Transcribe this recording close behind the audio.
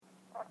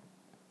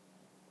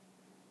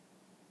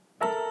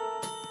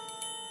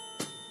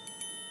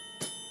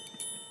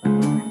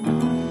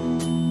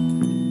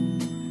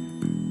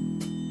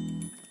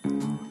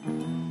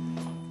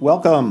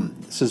Welcome.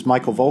 This is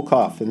Michael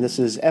Volkov, and this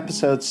is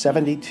episode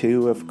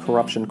 72 of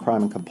Corruption,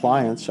 Crime, and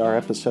Compliance. Our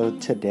episode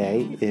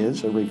today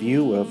is a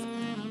review of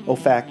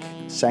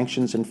OFAC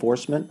sanctions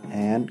enforcement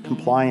and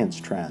compliance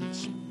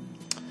trends.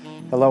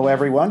 Hello,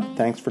 everyone.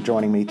 Thanks for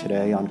joining me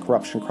today on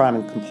Corruption, Crime,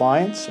 and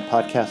Compliance, a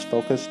podcast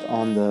focused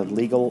on the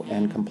legal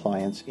and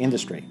compliance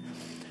industry.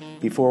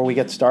 Before we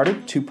get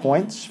started, 2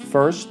 points.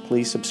 First,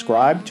 please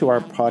subscribe to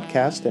our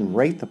podcast and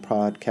rate the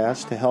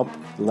podcast to help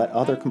let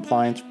other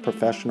compliance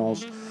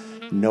professionals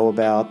know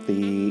about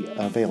the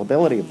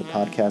availability of the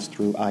podcast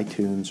through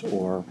iTunes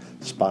or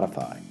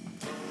Spotify.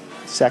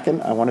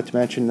 Second, I wanted to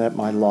mention that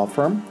my law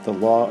firm, the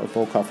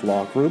Volkov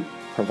Law Group,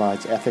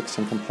 provides ethics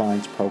and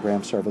compliance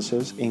program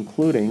services,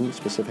 including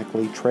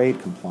specifically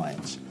trade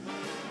compliance.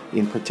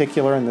 In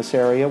particular, in this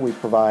area, we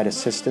provide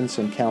assistance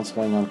and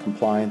counseling on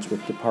compliance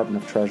with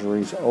Department of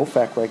Treasury's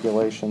OFAC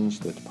regulations,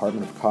 the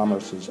Department of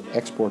Commerce's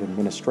Export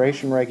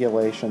Administration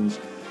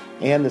regulations,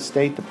 and the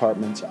State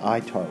Department's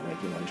ITAR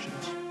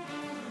regulations.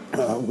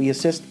 We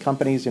assist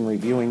companies in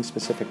reviewing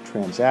specific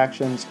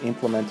transactions,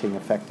 implementing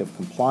effective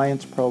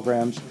compliance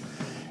programs,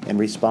 and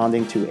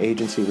responding to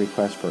agency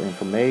requests for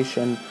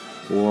information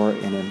or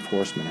an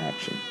enforcement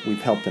action.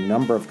 We've helped a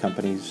number of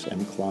companies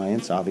and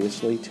clients,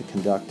 obviously, to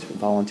conduct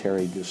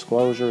voluntary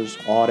disclosures,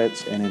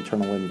 audits, and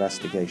internal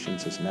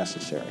investigations as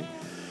necessary.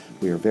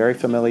 We are very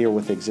familiar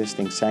with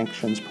existing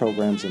sanctions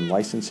programs and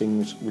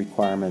licensing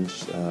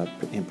requirements,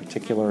 in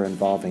particular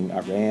involving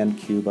Iran,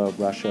 Cuba,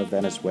 Russia,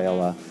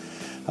 Venezuela,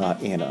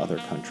 and other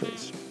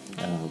countries.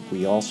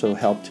 We also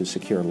help to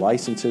secure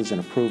licenses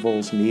and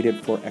approvals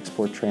needed for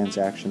export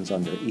transactions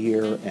under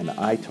EAR and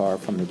ITAR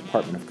from the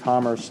Department of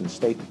Commerce and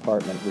State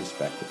Department,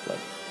 respectively.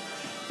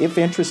 If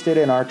interested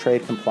in our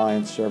trade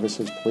compliance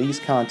services, please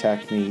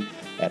contact me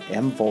at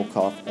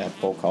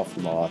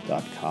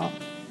mvolkov@volkovlaw.com.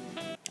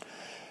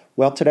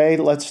 Well, today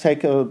let's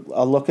take a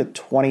look at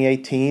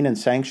 2018 and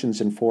sanctions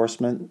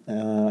enforcement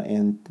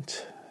and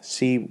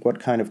see what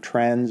kind of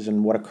trends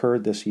and what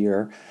occurred this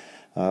year.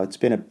 It's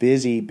been a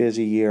busy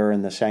year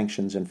in the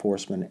sanctions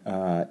enforcement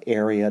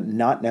area,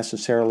 not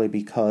necessarily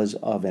because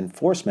of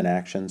enforcement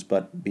actions,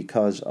 but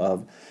because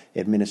of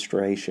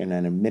administration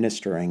and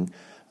administering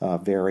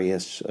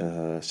various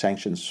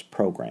sanctions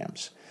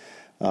programs.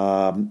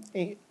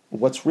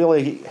 What's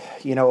really,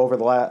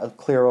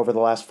 clear over the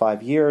last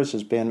 5 years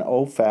has been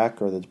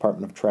OFAC, or the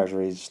Department of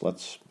Treasury's,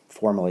 let's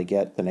formally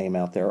get the name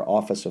out there,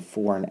 Office of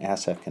Foreign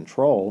Asset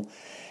Control,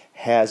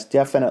 has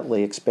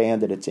definitely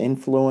expanded its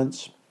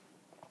influence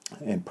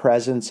and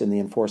presence in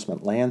the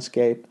enforcement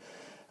landscape.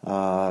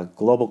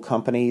 Global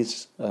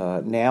companies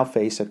now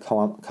face a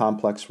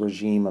complex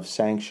regime of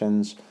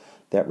sanctions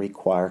that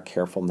require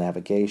careful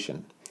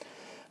navigation.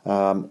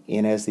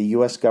 And as the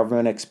U.S.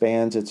 government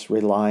expands its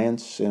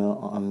reliance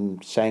on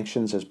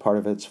sanctions as part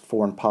of its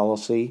foreign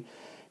policy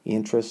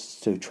interests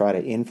to try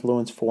to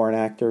influence foreign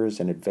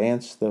actors and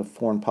advance the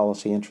foreign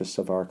policy interests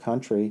of our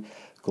country,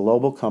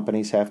 global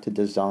companies have to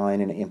design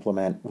and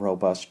implement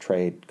robust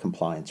trade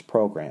compliance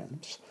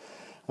programs.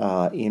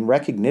 In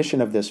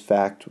recognition of this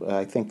fact,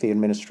 I think the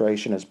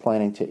administration is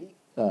planning to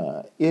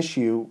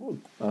issue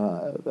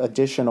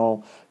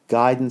additional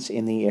guidance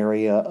in the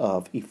area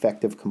of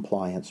effective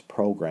compliance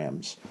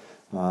programs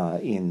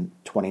in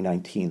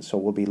 2019. So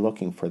we'll be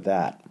looking for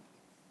that.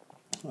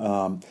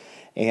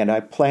 And I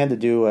plan to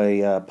do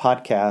a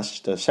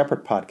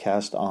separate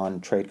podcast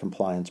on trade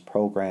compliance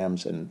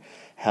programs and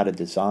how to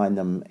design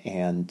them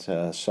and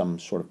some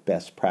sort of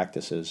best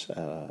practices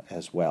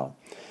as well.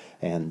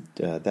 And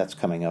that's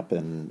coming up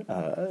in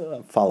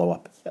a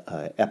follow-up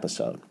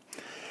episode.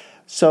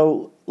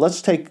 So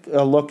let's take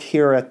a look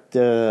here at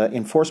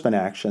enforcement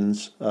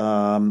actions.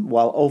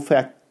 While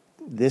OFAC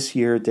this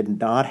year did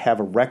not have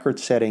a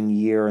record-setting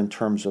year in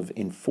terms of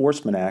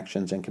enforcement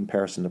actions in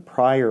comparison to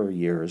prior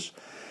years,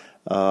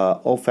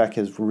 OFAC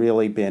has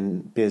really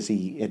been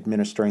busy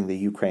administering the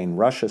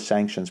Ukraine-Russia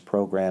sanctions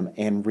program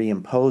and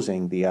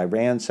reimposing the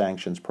Iran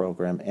sanctions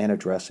program and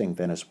addressing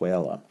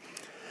Venezuela.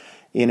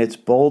 In its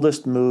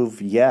boldest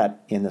move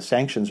yet in the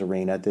sanctions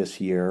arena this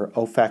year,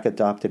 OFAC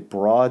adopted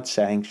broad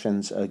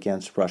sanctions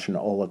against Russian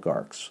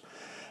oligarchs,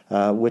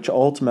 which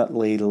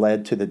ultimately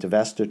led to the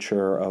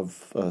divestiture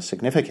of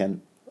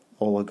significant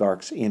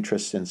oligarchs'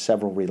 interests in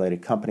several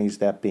related companies,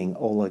 that being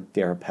Oleg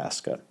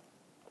Deripaska.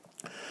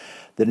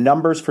 The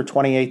numbers for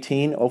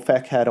 2018,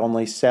 OFAC had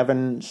only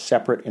 7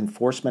 separate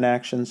enforcement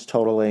actions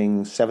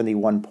totaling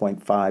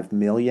 $71.5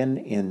 million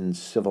in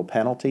civil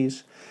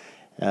penalties.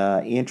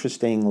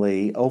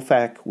 Interestingly,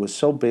 OFAC was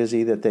so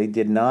busy that they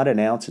did not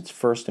announce its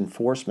first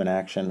enforcement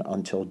action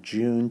until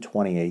June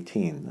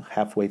 2018,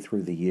 halfway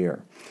through the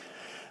year.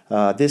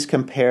 This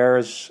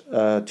compares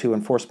to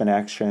enforcement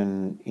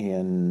action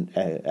in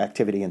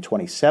activity in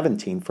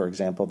 2017, for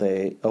example.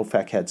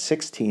 OFAC had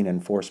 16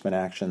 enforcement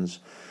actions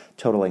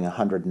totaling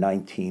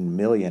 $119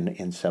 million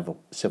in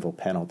civil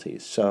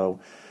penalties. So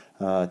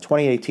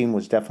 2018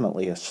 was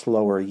definitely a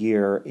slower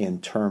year in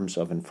terms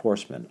of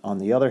enforcement. On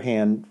the other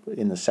hand,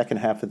 in the second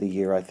half of the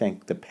year, I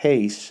think the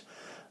pace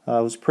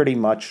was pretty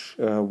much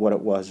what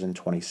it was in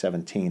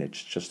 2017.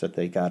 It's just that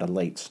they got a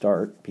late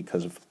start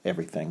because of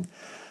everything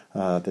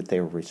that they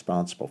were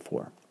responsible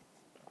for.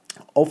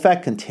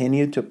 OFAC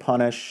continued to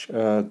punish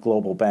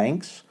global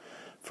banks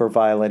for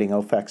violating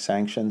OFAC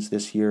sanctions.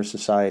 This year,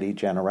 Societe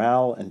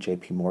Generale and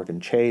JP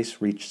Morgan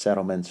Chase reached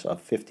settlements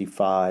of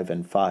 $55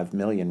 and $5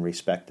 million,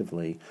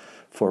 respectively,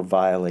 for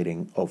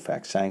violating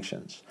OFAC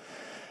sanctions.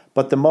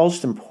 But the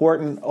most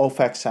important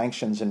OFAC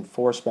sanctions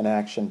enforcement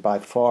action by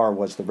far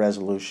was the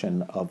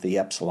resolution of the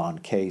Epsilon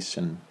case,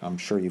 and I'm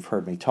sure you've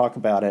heard me talk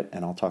about it,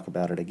 and I'll talk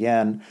about it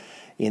again.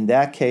 In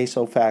that case,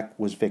 OFAC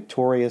was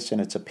victorious in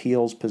its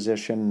appeals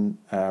position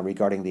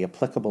regarding the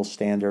applicable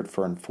standard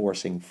for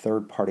enforcing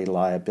third-party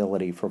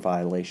liability for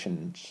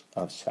violations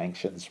of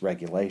sanctions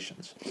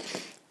regulations.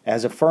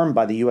 As affirmed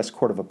by the U.S.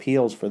 Court of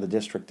Appeals for the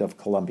District of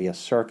Columbia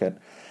Circuit,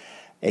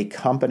 a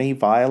company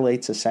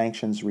violates a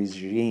sanctions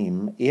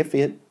regime if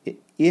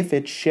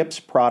it ships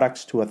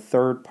products to a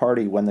third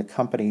party when the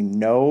company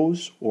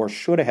knows or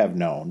should have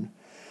known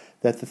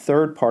that the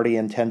third party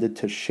intended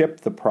to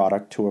ship the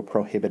product to a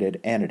prohibited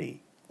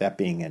entity, that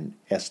being an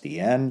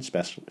SDN,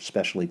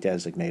 specially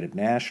designated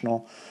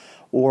national,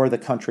 or the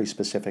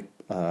country-specific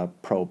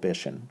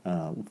prohibition,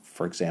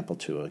 for example,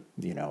 to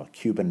a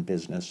Cuban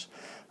business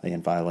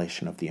in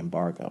violation of the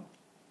embargo.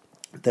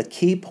 The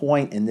key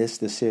point in this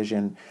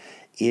decision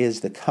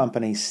is the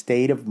company's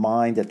state of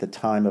mind at the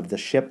time of the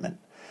shipment.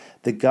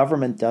 The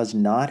government does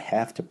not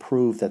have to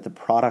prove that the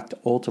product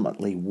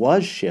ultimately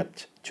was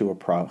shipped to a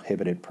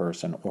prohibited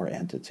person or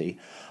entity,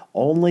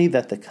 only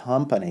that the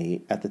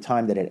company, at the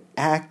time that it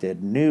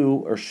acted, knew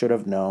or should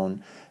have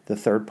known the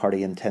third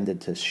party intended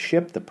to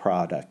ship the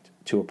product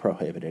to a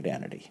prohibited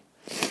entity.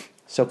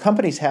 So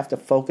companies have to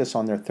focus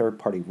on their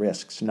third-party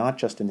risks, not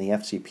just in the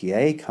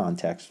FCPA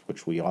context,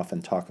 which we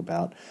often talk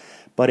about,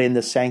 but in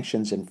the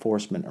sanctions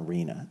enforcement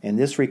arena. And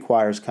this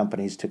requires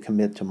companies to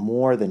commit to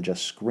more than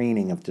just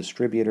screening of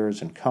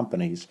distributors and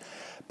companies,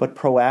 but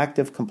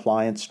proactive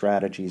compliance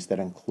strategies that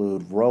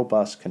include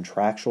robust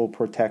contractual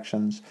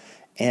protections,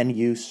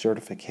 end-use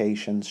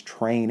certifications,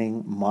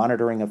 training,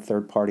 monitoring of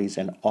third parties,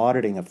 and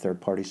auditing of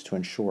third parties to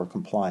ensure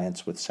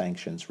compliance with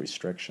sanctions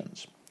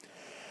restrictions.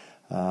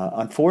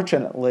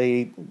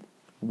 Unfortunately,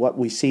 what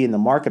we see in the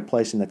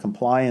marketplace in the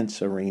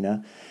compliance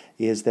arena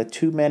is that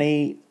too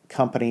many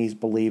companies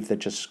believe that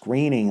just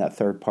screening a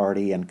third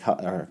party and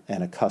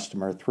a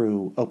customer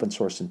through open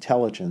source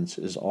intelligence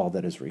is all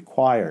that is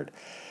required.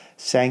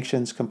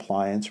 Sanctions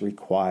compliance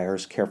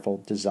requires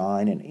careful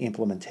design and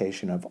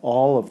implementation of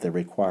all of the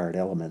required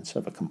elements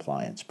of a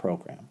compliance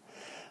program.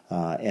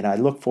 And I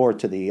look forward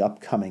to the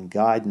upcoming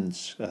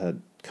guidance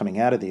coming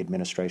out of the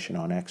administration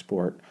on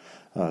export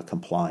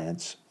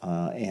compliance,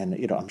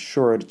 and I'm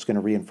sure it's going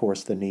to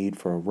reinforce the need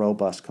for a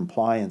robust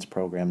compliance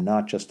program,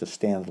 not just a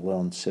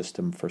standalone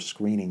system for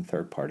screening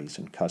third parties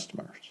and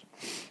customers.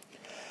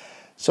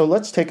 So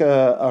let's take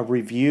a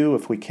review,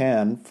 if we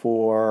can,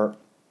 for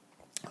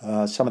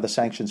some of the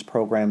sanctions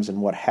programs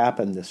and what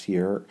happened this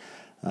year.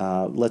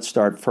 Let's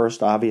start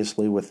first,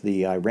 obviously, with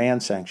the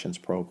Iran sanctions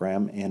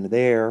program, and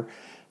there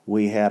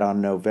we had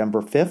on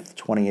November 5th,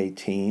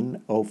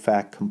 2018,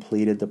 OFAC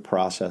completed the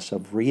process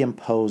of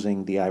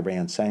reimposing the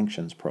Iran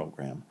sanctions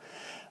program.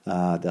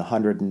 The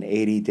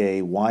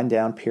 180-day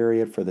wind-down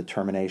period for the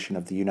termination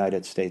of the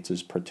United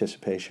States'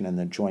 participation in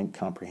the Joint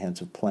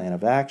Comprehensive Plan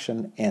of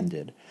Action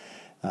ended.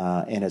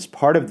 And as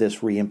part of this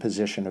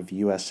reimposition of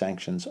U.S.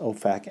 sanctions,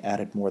 OFAC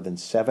added more than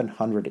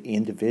 700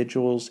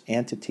 individuals,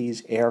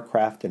 entities,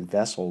 aircraft, and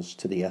vessels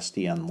to the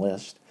SDN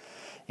list,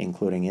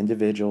 including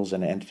individuals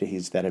and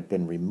entities that have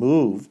been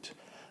removed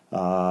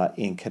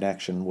in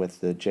connection with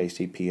the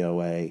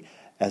JCPOA,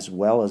 as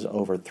well as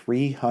over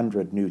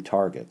 300 new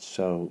targets.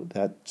 So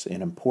that's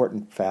an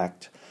important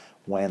fact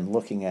when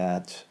looking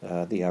at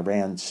the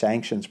Iran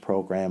sanctions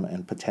program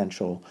and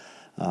potential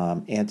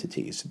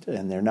entities.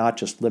 And they're not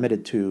just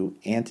limited to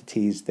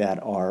entities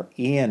that are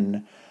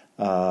in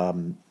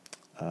Iran.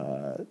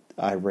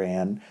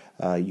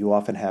 You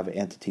often have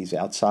entities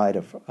outside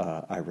of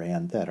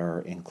Iran that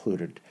are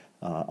included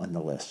on the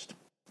list.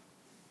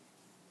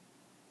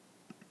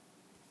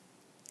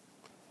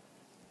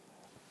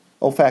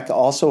 OFAC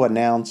also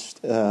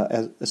announced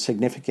a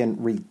significant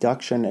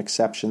reduction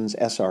exceptions,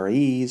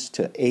 SREs,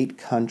 to 8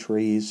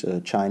 countries,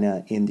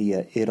 China,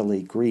 India,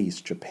 Italy,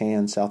 Greece,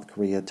 Japan, South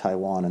Korea,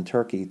 Taiwan, and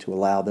Turkey, to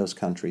allow those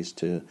countries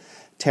to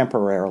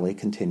temporarily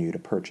continue to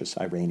purchase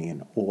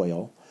Iranian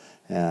oil.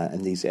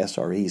 And these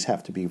SREs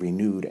have to be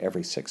renewed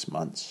every 6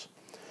 months.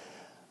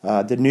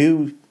 The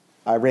new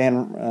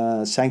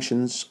Iran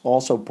sanctions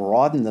also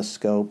broaden the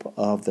scope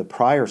of the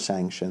prior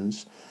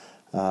sanctions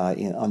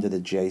under the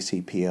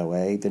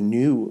JCPOA. The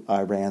new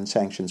Iran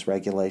sanctions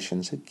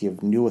regulations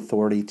give new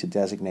authority to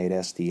designate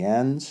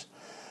SDNs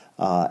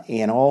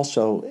and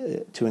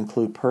also to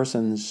include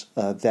persons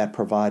that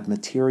provide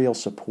material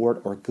support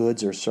or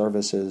goods or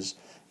services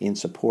in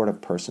support of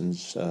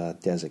persons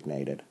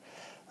designated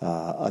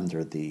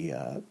under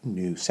the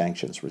new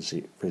sanctions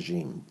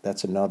regime.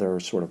 That's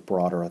another sort of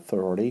broader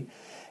authority.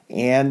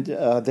 And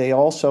they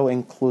also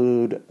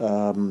include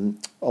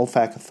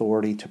OFAC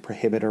authority to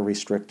prohibit or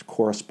restrict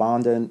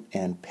correspondent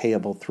and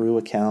payable through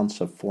accounts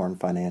of foreign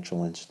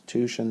financial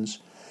institutions.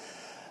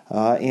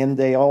 And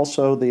they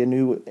also, the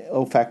new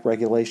OFAC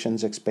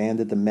regulations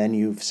expanded the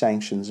menu of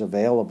sanctions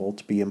available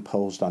to be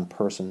imposed on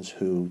persons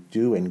who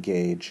do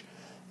engage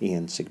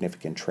in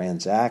significant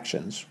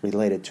transactions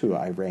related to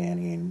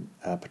Iranian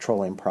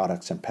petroleum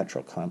products and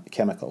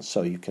petrochemicals.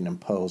 So you can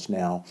impose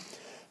now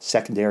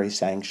secondary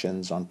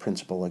sanctions on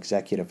principal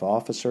executive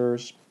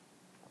officers,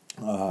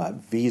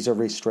 visa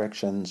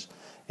restrictions,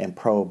 and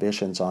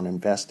prohibitions on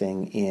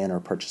investing in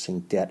or purchasing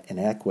debt and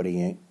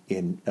equity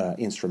in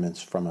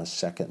instruments from a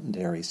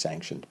secondary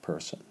sanctioned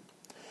person.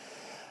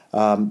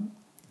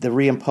 The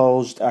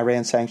reimposed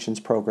Iran sanctions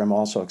program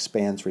also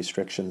expands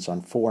restrictions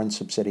on foreign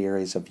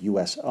subsidiaries of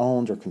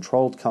U.S.-owned or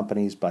controlled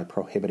companies by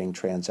prohibiting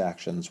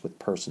transactions with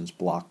persons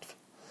blocked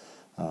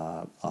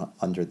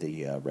under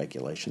the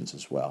regulations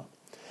as well.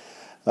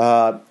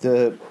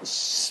 The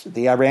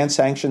Iran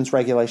sanctions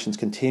regulations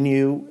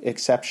continue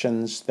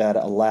exceptions that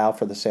allow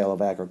for the sale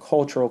of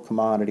agricultural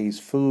commodities,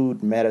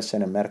 food,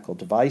 medicine, and medical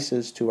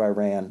devices to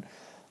Iran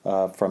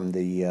from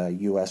the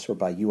U.S. or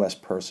by U.S.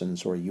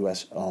 persons or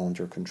U.S.-owned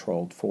or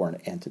controlled foreign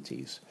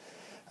entities.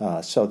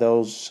 So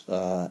those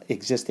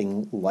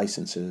existing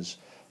licenses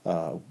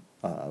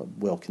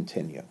will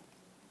continue.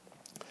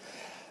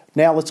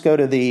 Now let's go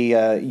to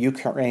the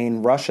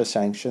Ukraine-Russia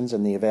sanctions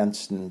and the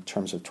events in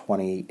terms of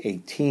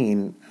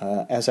 2018.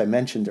 As I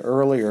mentioned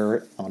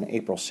earlier, on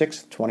April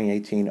 6,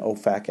 2018,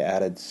 OFAC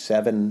added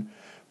 7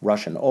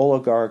 Russian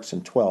oligarchs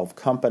and 12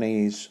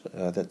 companies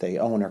that they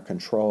own or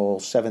control,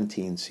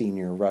 17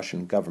 senior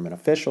Russian government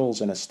officials,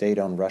 and a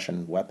state-owned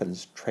Russian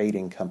weapons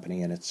trading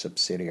company and its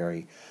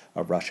subsidiary,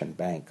 a Russian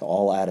bank,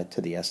 all added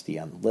to the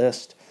SDN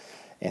list.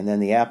 And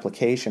then the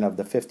application of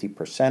the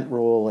 50%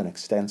 rule and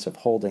extensive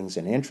holdings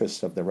and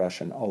interests of the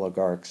Russian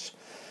oligarchs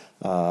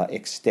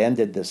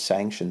extended the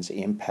sanctions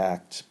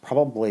impact,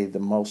 probably the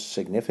most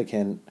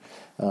significant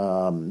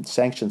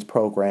sanctions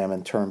program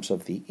in terms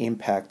of the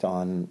impact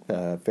on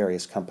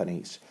various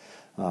companies.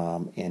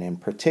 And in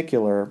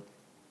particular,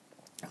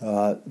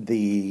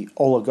 the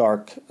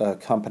oligarch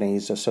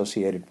companies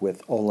associated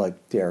with Oleg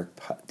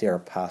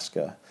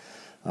Deripaska,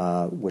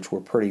 which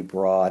were pretty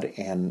broad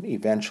and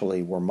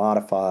eventually were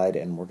modified,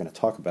 and we're going to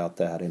talk about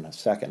that in a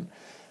second.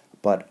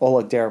 But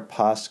Oleg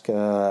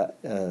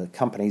Deripaska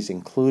companies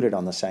included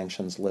on the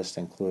sanctions list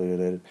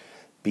included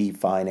B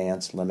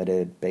Finance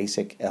Limited,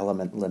 Basic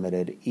Element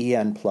Limited,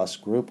 EN Plus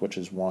Group, which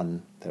is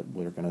one that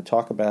we're going to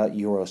talk about,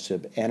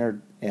 Eurosib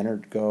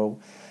Energo,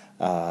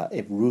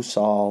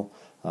 Rusal,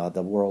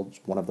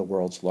 one of the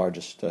world's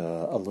largest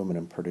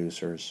aluminum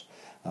producers,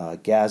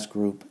 Gaz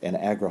Group, and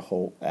Agra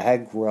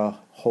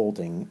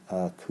Holding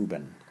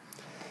Kuban.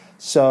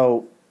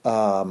 So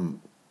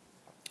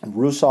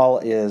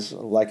Rusal is,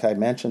 like I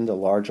mentioned, a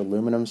large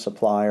aluminum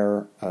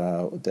supplier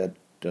that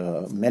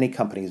many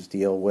companies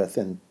deal with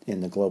in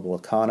the global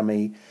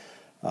economy.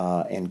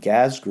 And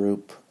Gaz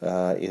Group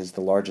is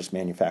the largest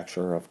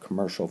manufacturer of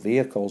commercial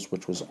vehicles,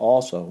 which was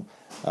also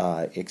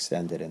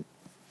extended in.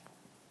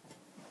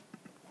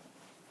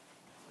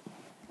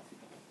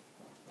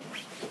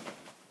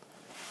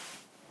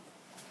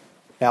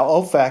 Now,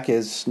 OFAC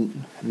is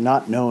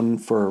not known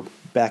for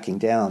backing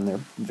down. They're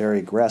very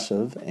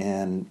aggressive.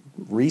 And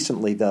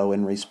recently, though,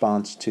 in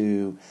response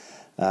to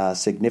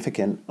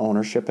significant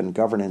ownership and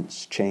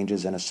governance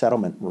changes and a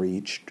settlement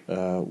reached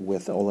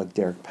with Oleg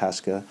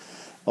Deripaska,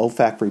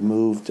 OFAC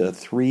removed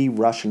 3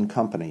 Russian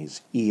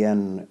companies,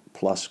 EN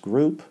Plus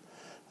Group,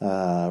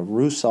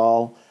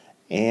 Rusal,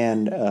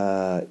 and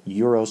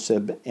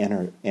Eurosib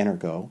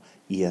Energo,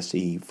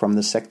 ESE, from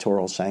the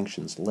sectoral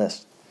sanctions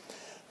list.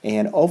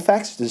 And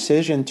OFAC's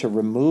decision to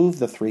remove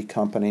the 3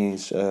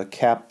 companies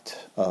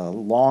capped a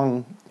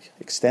long,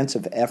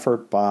 extensive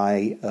effort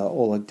by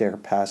Oleg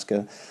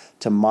Deripaska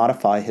to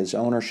modify his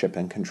ownership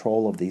and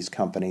control of these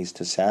companies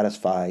to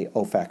satisfy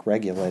OFAC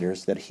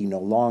regulators that he no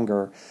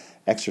longer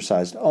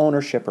exercised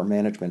ownership or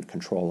management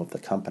control of the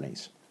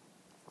companies.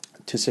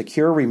 To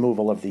secure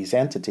removal of these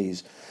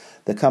entities,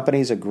 the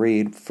companies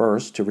agreed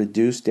first to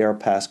reduce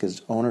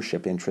Deripaska's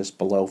ownership interest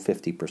below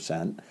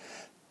 50%,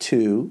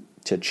 2,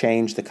 to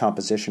change the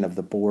composition of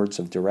the boards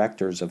of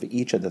directors of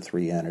each of the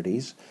 3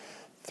 entities,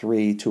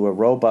 3, to a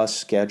robust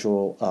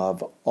schedule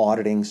of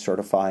auditing,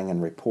 certifying,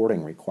 and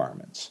reporting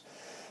requirements.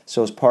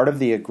 So as part of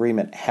the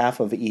agreement, half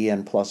of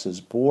EN Plus's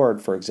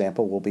board, for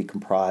example, will be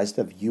comprised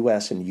of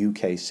U.S. and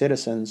U.K.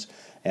 citizens,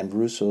 and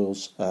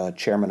Rusal's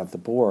chairman of the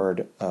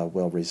board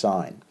will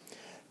resign.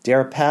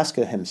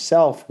 Deripaska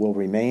himself will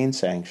remain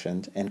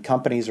sanctioned, and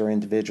companies or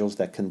individuals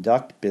that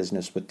conduct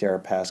business with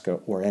Deripaska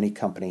or any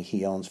company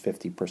he owns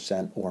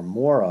 50% or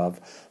more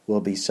of will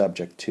be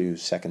subject to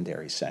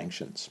secondary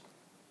sanctions.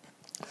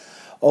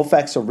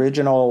 OFAC's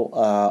original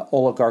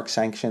oligarch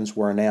sanctions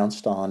were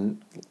announced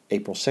on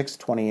April 6,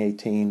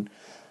 2018,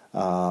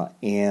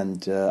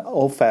 and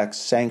OFAC's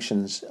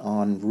sanctions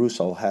on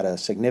Rusal had a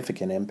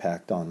significant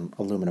impact on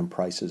aluminum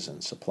prices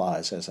and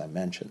supplies, as I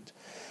mentioned.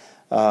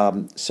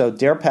 So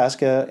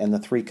Deripaska and the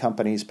three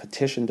companies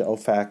petitioned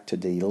OFAC to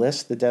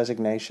delist the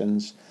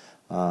designations,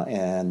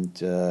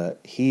 and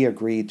he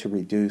agreed to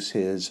reduce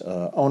his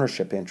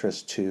ownership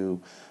interest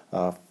to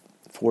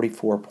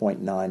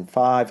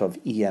 44.95 of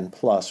EN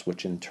Plus,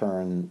 which in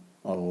turn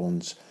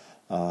owns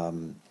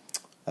Rusal,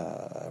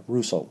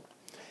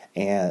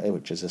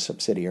 which is a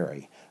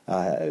subsidiary.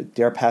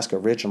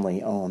 Deripaska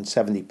originally owned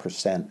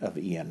 70% of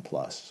EN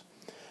Plus.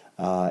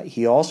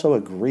 He also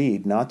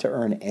agreed not to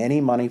earn any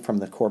money from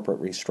the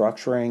corporate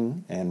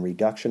restructuring and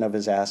reduction of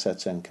his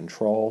assets and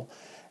control,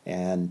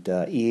 and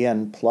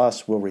EN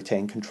Plus will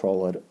retain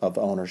control of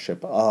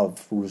ownership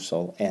of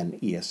Rusal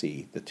and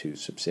ESE, the two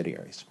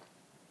subsidiaries.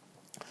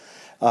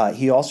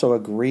 He also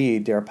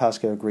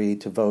Deripaska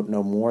agreed to vote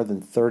no more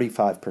than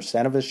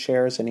 35% of his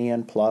shares in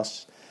EN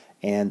Plus,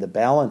 and the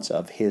balance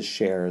of his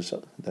shares,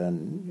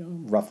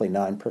 then roughly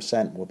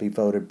 9%, will be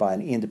voted by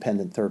an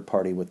independent third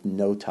party with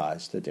no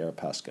ties to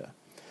Deripaska.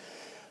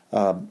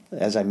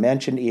 As I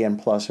mentioned, EN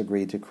Plus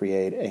agreed to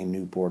create a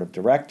new board of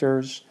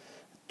directors,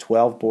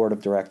 12 board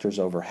of directors,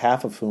 over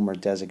half of whom are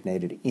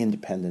designated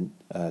independent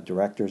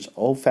directors.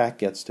 OFAC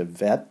gets to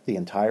vet the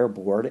entire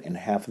board, and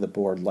half of the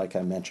board, like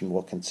I mentioned,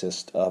 will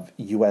consist of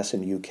U.S.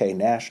 and U.K.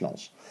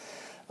 nationals.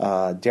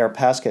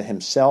 Deripaska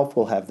himself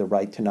will have the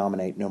right to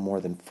nominate no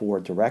more than 4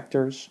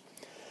 directors,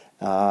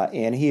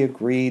 and he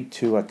agreed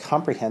to a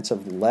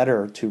comprehensive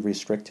letter to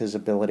restrict his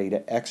ability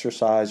to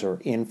exercise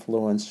or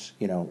influence,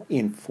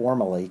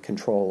 informally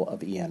control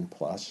of EN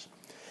Plus.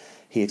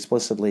 He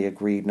explicitly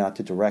agreed not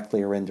to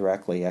directly or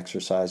indirectly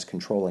exercise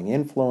controlling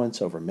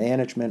influence over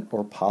management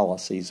or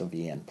policies of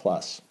EN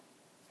Plus.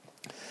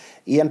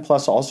 EN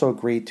Plus also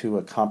agreed to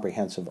a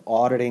comprehensive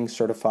auditing,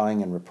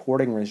 certifying, and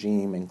reporting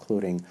regime,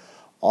 including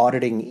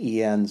auditing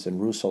EN's and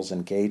Rusal's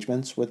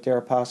engagements with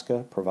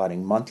Deripaska,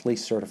 providing monthly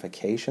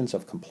certifications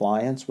of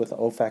compliance with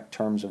OFAC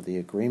terms of the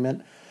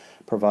agreement,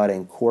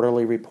 providing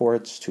quarterly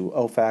reports to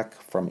OFAC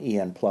from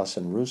EN Plus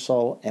and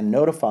Rusal, and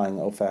notifying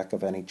OFAC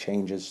of any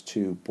changes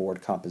to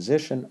board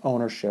composition,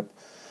 ownership,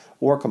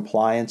 or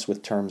compliance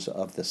with terms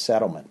of the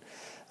settlement.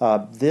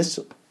 This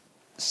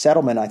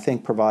settlement, I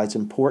think, provides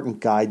important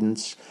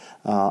guidance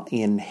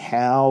in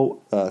how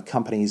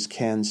companies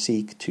can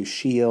seek to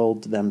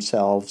shield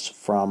themselves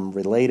from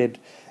related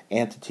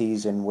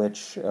entities in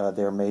which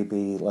there may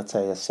be, let's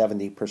say, a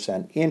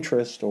 70%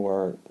 interest,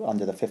 or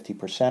under the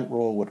 50%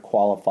 rule would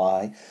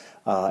qualify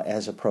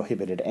as a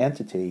prohibited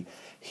entity.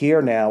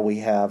 Here now we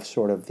have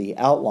sort of the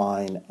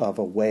outline of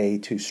a way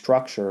to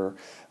structure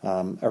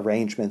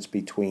arrangements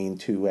between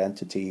two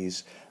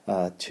entities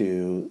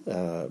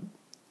to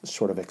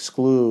sort of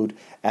exclude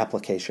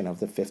application of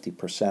the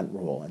 50%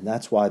 rule. And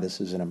that's why this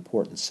is an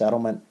important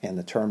settlement, and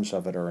the terms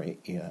of it are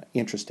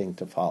interesting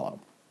to follow.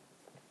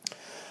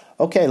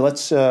 Okay,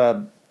 let's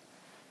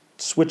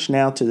switch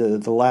now to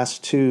the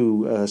last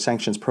two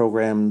sanctions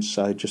programs.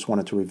 I just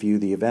wanted to review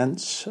the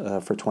events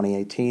for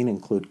 2018,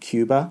 include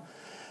Cuba.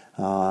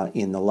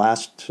 In the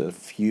last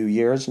few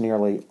years,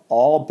 nearly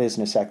all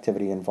business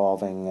activity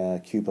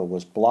involving Cuba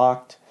was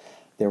blocked.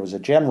 There was a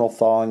general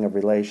thawing of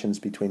relations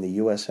between the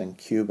U.S. and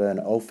Cuba, and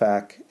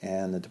OFAC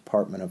and the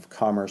Department of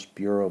Commerce,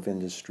 Bureau of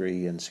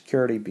Industry and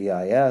Security,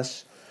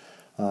 BIS,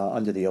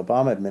 under the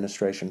Obama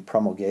administration,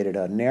 promulgated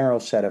a narrow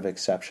set of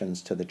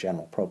exceptions to the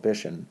general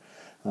prohibition.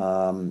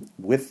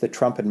 With the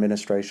Trump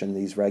administration,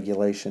 these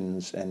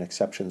regulations and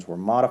exceptions were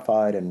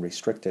modified and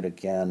restricted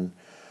again,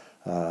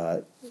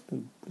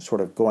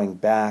 sort of going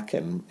back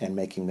and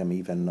making them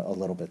even a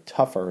little bit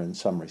tougher in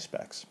some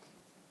respects.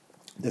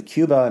 The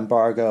Cuba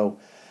embargo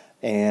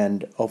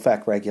and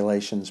OFAC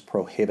regulations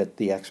prohibit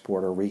the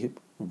export or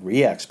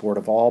re-export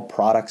of all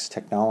products,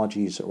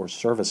 technologies, or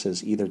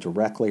services, either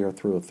directly or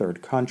through a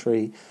third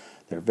country.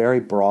 They're very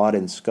broad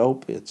in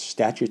scope. It's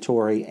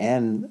statutory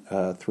and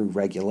through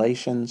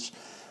regulations,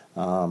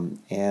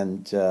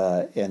 and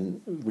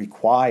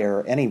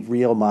require any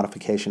real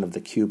modification of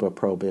the Cuba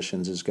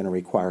prohibitions is going to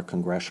require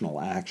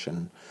congressional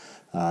action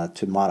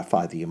to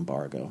modify the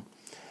embargo.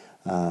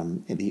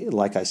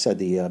 Like I said,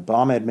 the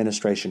Obama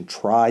administration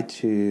tried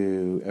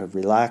to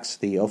relax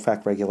the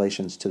OFAC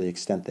regulations to the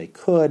extent they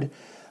could,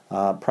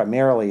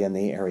 primarily in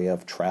the area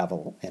of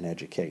travel and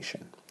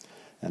education.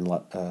 And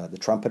the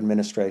Trump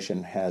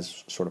administration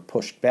has sort of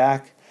pushed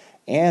back,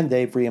 and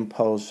they've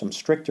reimposed some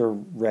stricter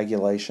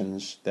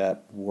regulations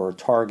that were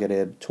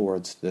targeted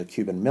towards the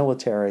Cuban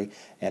military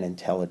and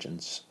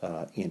intelligence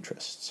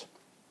interests.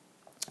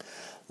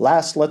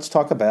 Last, let's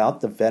talk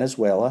about the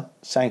Venezuela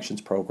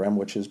sanctions program,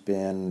 which has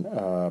been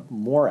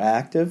more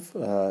active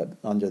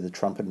under the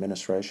Trump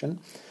administration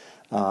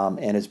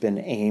and has been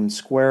aimed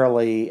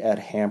squarely at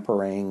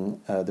hampering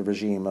the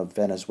regime of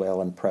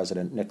Venezuelan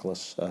President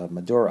Nicolas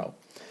Maduro.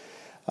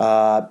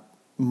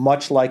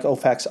 Much like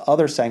OFAC's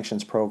other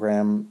sanctions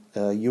program,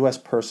 U.S.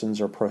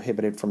 persons are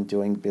prohibited from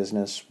doing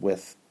business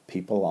with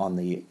people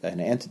and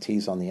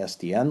entities on the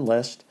SDN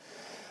list.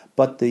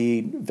 But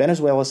the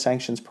Venezuela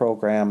sanctions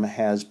program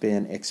has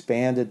been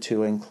expanded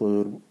to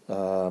include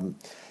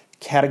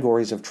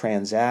categories of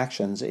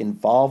transactions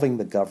involving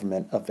the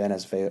government of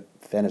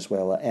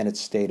Venezuela and its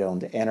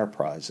state-owned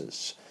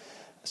enterprises.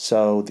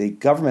 So the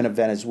government of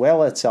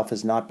Venezuela itself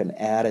has not been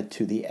added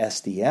to the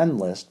SDN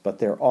list, but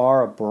there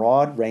are a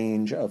broad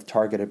range of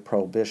targeted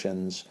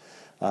prohibitions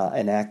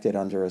enacted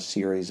under a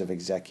series of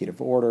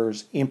executive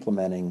orders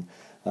implementing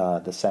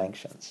the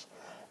sanctions.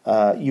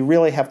 You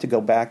really have to go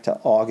back to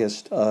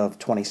August of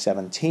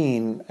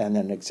 2017 and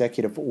an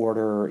executive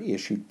order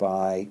issued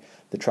by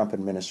the Trump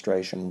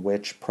administration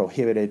which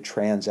prohibited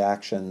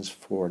transactions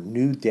for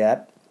new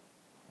debt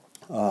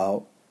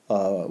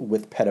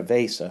with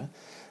PDVSA,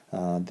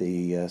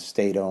 the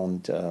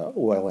state-owned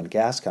oil and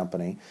gas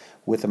company,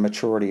 with a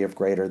maturity of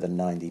greater than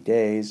 90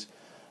 days,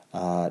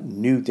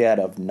 new debt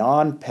of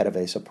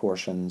non-PDVSA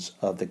portions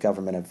of the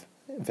government of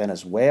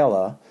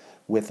Venezuela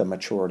with a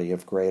maturity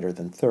of greater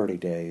than 30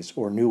 days,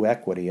 or new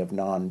equity of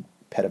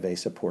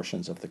non-PDVSA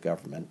portions of the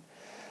government.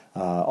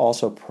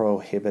 Also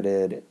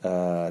prohibited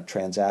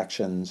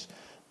transactions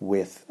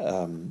with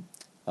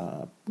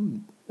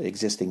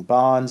existing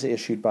bonds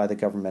issued by the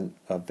government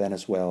of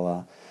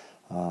Venezuela,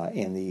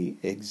 and the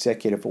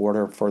executive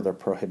order further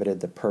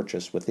prohibited the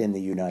purchase within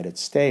the United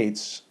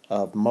States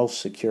of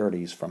most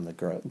securities from the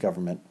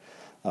government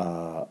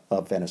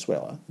of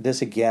Venezuela.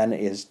 This again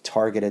is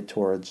targeted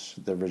towards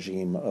the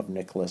regime of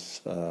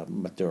Nicolas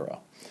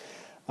Maduro.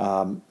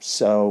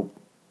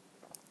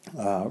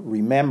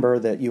 Remember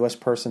that U.S.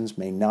 persons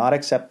may not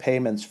accept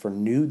payments for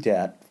new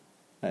debt,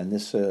 and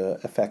this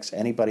affects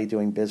anybody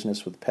doing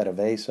business with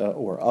PDVSA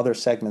or other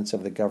segments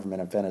of the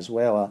government of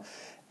Venezuela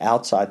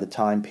outside the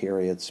time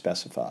period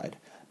specified,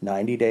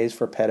 90 days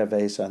for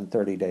PDVSA and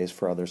 30 days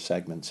for other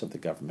segments of the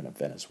government of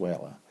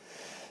Venezuela.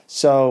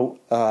 So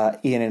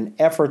in an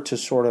effort to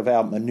sort of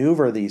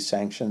outmaneuver these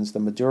sanctions, the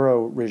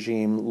Maduro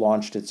regime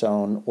launched its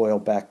own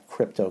oil-backed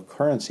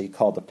cryptocurrency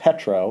called the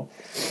Petro,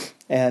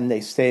 and they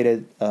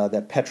stated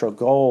that Petro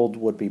Gold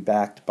would be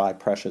backed by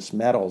precious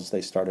metals.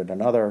 They started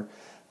another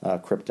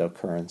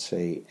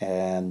cryptocurrency,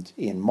 and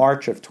in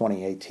March of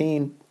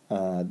 2018,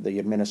 the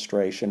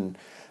administration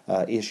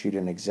issued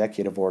an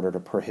executive order to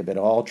prohibit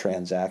all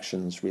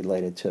transactions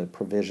related to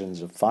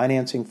provisions of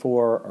financing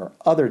for or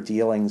other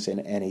dealings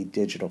in any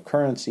digital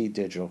currency,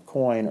 digital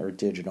coin, or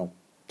digital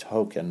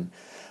token,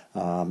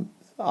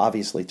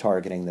 obviously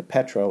targeting the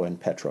Petro and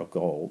Petro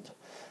Gold.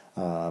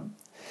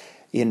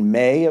 In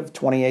May of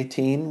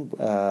 2018,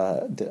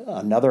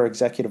 another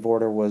executive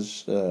order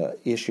was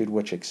issued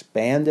which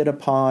expanded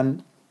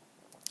upon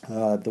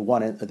the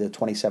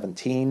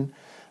 2017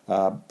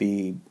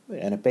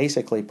 and it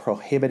basically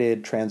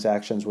prohibited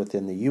transactions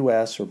within the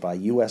U.S. or by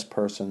U.S.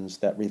 persons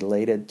that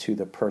related to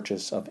the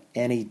purchase of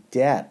any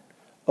debt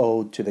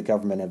owed to the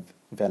government of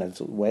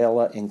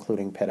Venezuela,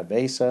 including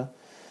PDVSA.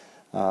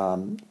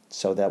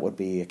 So that would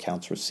be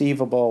accounts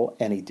receivable,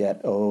 any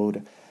debt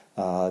owed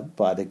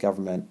by the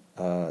government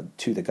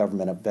to the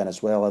government of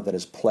Venezuela that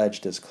is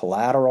pledged as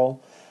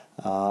collateral,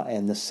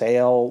 and the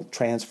sale,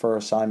 transfer,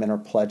 assignment, or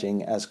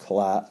pledging as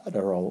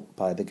collateral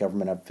by the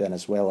government of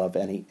Venezuela of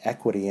any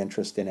equity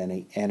interest in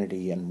any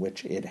entity in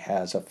which it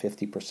has a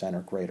 50% or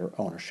greater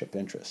ownership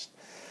interest.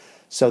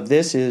 So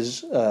this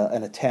is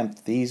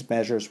these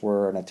measures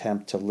were an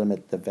attempt to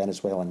limit the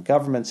Venezuelan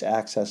government's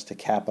access to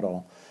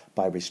capital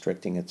by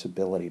restricting its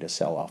ability to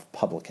sell off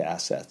public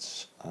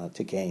assets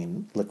to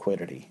gain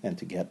liquidity and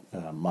to get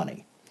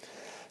money.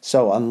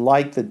 So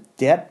unlike the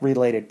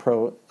debt-related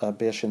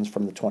prohibitions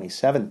from the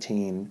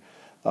 2017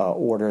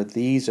 order,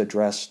 these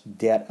address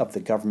debt of the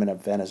government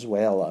of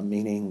Venezuela,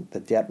 meaning the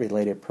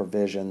debt-related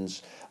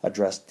provisions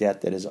address debt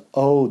that is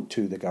owed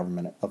to the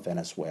government of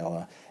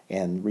Venezuela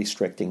and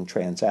restricting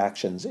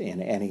transactions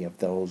in any of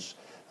those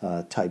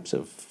types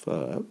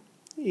of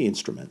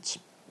instruments.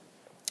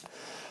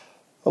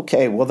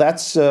 Okay, well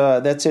that's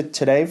it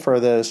today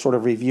for the sort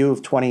of review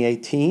of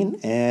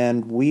 2018,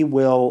 and we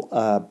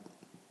will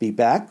be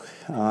back.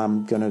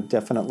 I'm going to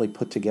definitely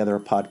put together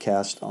a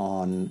podcast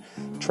on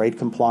trade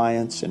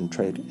compliance and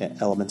trade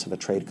elements of a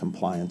trade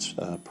compliance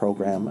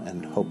program,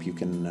 and hope you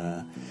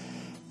can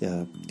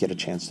get a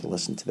chance to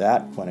listen to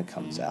that when it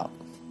comes out.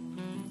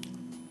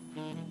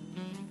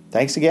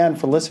 Thanks again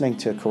for listening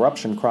to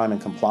Corruption, Crime, and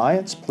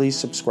Compliance. Please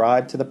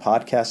subscribe to the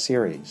podcast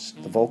series.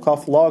 The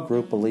Volkov Law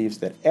Group believes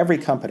that every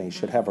company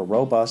should have a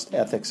robust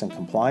ethics and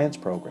compliance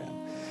program.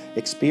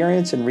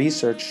 Experience and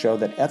research show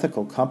that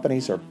ethical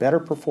companies are better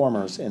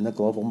performers in the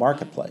global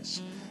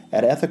marketplace.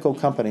 At ethical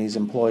companies,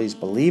 employees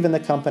believe in the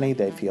company,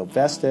 they feel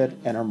vested,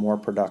 and are more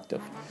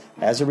productive.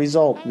 As a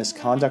result,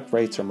 misconduct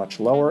rates are much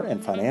lower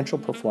and financial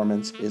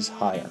performance is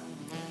higher.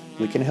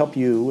 We can help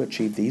you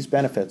achieve these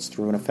benefits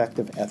through an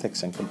effective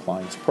ethics and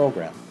compliance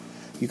program.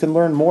 You can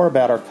learn more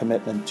about our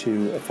commitment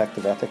to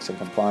effective ethics and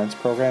compliance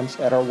programs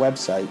at our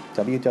website,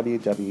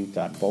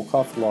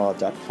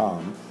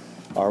 www.volkovlaw.com,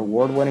 our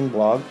award-winning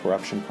blog,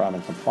 Corruption, Crime,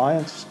 and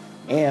Compliance,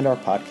 and our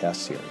podcast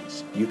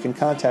series. You can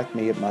contact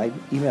me at my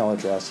email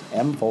address,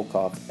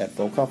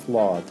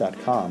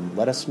 mvolkov@volkovlaw.com.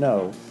 Let us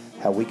know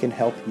how we can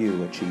help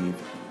you achieve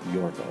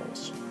your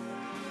goals.